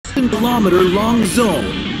2,000-kilometer-long zone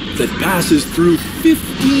that passes through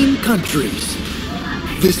 15 countries.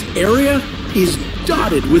 This area is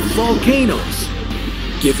dotted with volcanoes,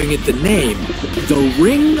 giving it the name the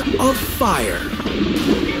Ring of Fire.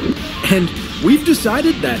 And we've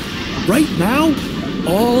decided that right now,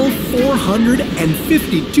 all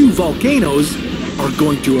 452 volcanoes are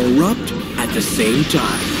going to erupt at the same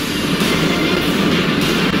time.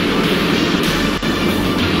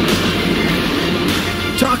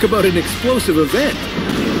 Talk about an explosive event.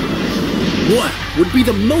 What would be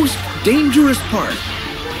the most dangerous part?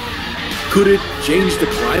 Could it change the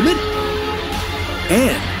climate?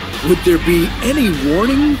 And would there be any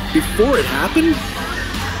warning before it happened?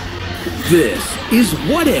 This is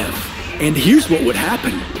What If. And here's what would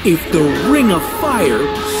happen if the Ring of Fire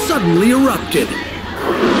suddenly erupted.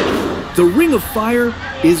 The Ring of Fire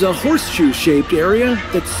is a horseshoe-shaped area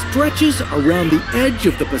that stretches around the edge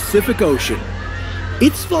of the Pacific Ocean.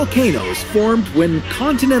 Its volcanoes formed when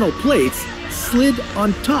continental plates slid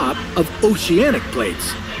on top of oceanic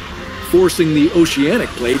plates, forcing the oceanic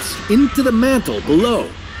plates into the mantle below.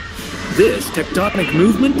 This tectonic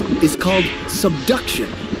movement is called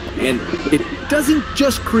subduction, and it doesn't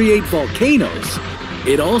just create volcanoes,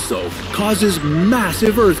 it also causes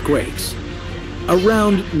massive earthquakes.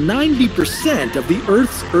 Around 90% of the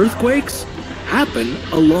Earth's earthquakes happen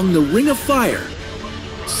along the Ring of Fire.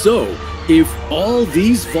 So, if all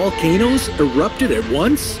these volcanoes erupted at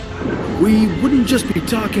once, we wouldn't just be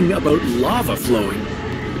talking about lava flowing.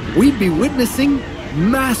 We'd be witnessing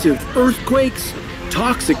massive earthquakes,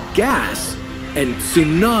 toxic gas, and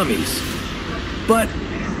tsunamis. But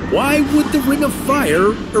why would the Ring of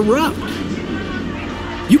Fire erupt?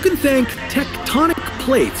 You can thank tectonic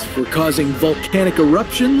plates for causing volcanic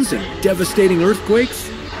eruptions and devastating earthquakes.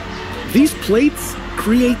 These plates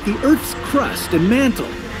create the Earth's crust and mantle,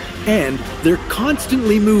 and they're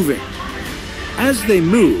constantly moving. As they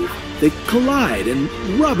move, they collide and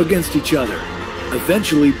rub against each other,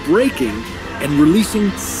 eventually breaking and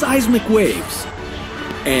releasing seismic waves.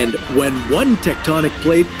 And when one tectonic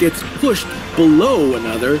plate gets pushed below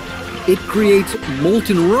another, it creates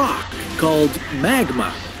molten rock called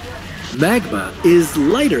magma. Magma is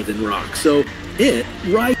lighter than rock, so it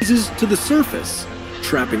rises to the surface,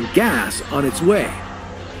 trapping gas on its way.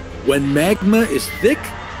 When magma is thick,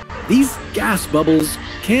 these gas bubbles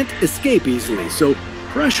can't escape easily, so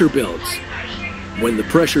pressure builds. When the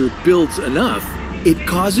pressure builds enough, it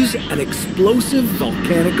causes an explosive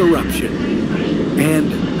volcanic eruption.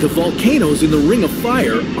 And the volcanoes in the Ring of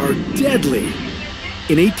Fire are deadly.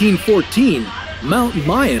 In 1814, Mount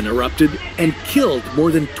Mayon erupted and killed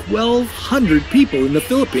more than 1,200 people in the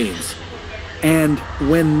Philippines. And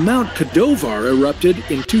when Mount Togethar erupted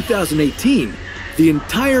in 2018, the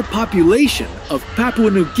entire population of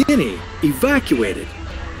Papua New Guinea evacuated.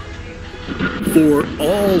 For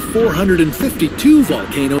all 452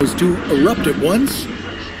 volcanoes to erupt at once,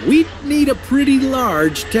 we'd need a pretty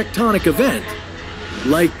large tectonic event,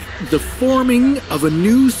 like the forming of a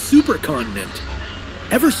new supercontinent.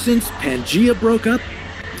 Ever since Pangaea broke up,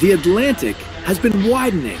 the Atlantic has been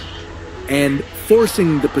widening and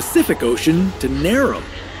forcing the Pacific Ocean to narrow.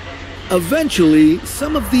 Eventually,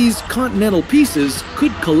 some of these continental pieces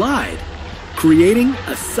could collide, creating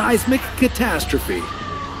a seismic catastrophe.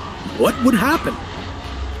 What would happen?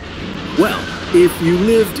 Well, if you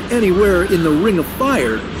lived anywhere in the Ring of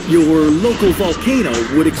Fire, your local volcano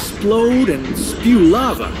would explode and spew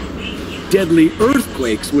lava. Deadly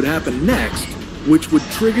earthquakes would happen next, which would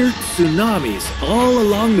trigger tsunamis all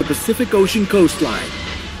along the Pacific Ocean coastline.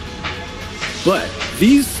 But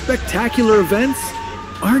these spectacular events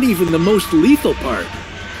aren't even the most lethal part.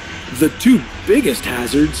 The two biggest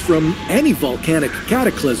hazards from any volcanic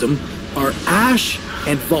cataclysm are ash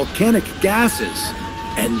and volcanic gases,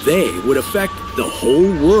 and they would affect the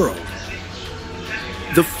whole world.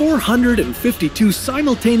 The 452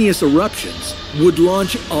 simultaneous eruptions would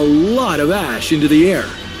launch a lot of ash into the air.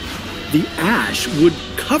 The ash would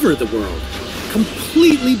cover the world,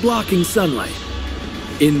 completely blocking sunlight.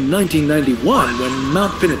 In 1991, when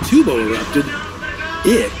Mount Pinatubo erupted,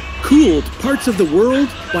 it cooled parts of the world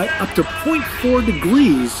by up to 0.4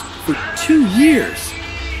 degrees for 2 years.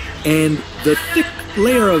 And the thick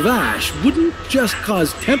layer of ash wouldn't just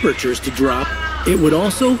cause temperatures to drop, it would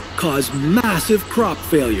also cause massive crop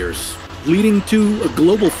failures, leading to a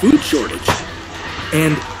global food shortage.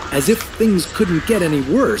 And as if things couldn't get any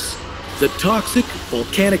worse, the toxic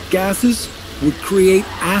volcanic gases would create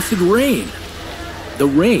acid rain. The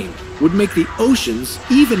rain would make the oceans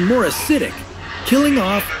even more acidic, killing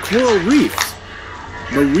off coral reefs.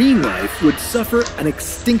 Marine life would suffer an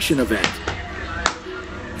extinction event.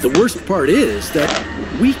 The worst part is that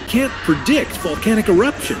we can't predict volcanic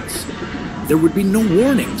eruptions. There would be no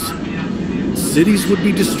warnings. Cities would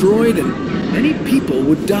be destroyed and many people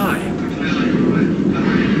would die.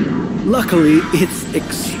 Luckily, it's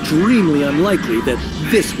extremely unlikely that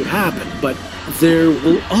this would happen, but there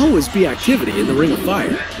will always be activity in the Ring of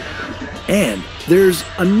Fire. And there's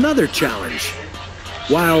another challenge.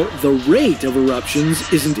 While the rate of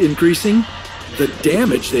eruptions isn't increasing, the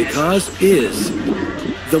damage they cause is.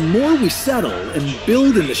 The more we settle and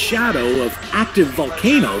build in the shadow of active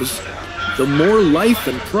volcanoes, the more life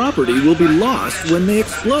and property will be lost when they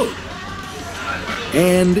explode.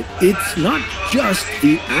 And it's not just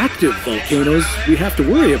the active volcanoes we have to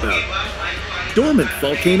worry about. Dormant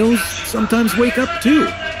volcanoes sometimes wake up too.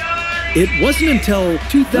 It wasn't until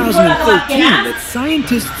 2013 that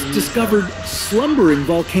scientists discovered slumbering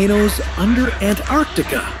volcanoes under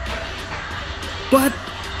Antarctica. But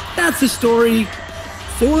that's a story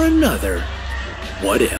for another What If.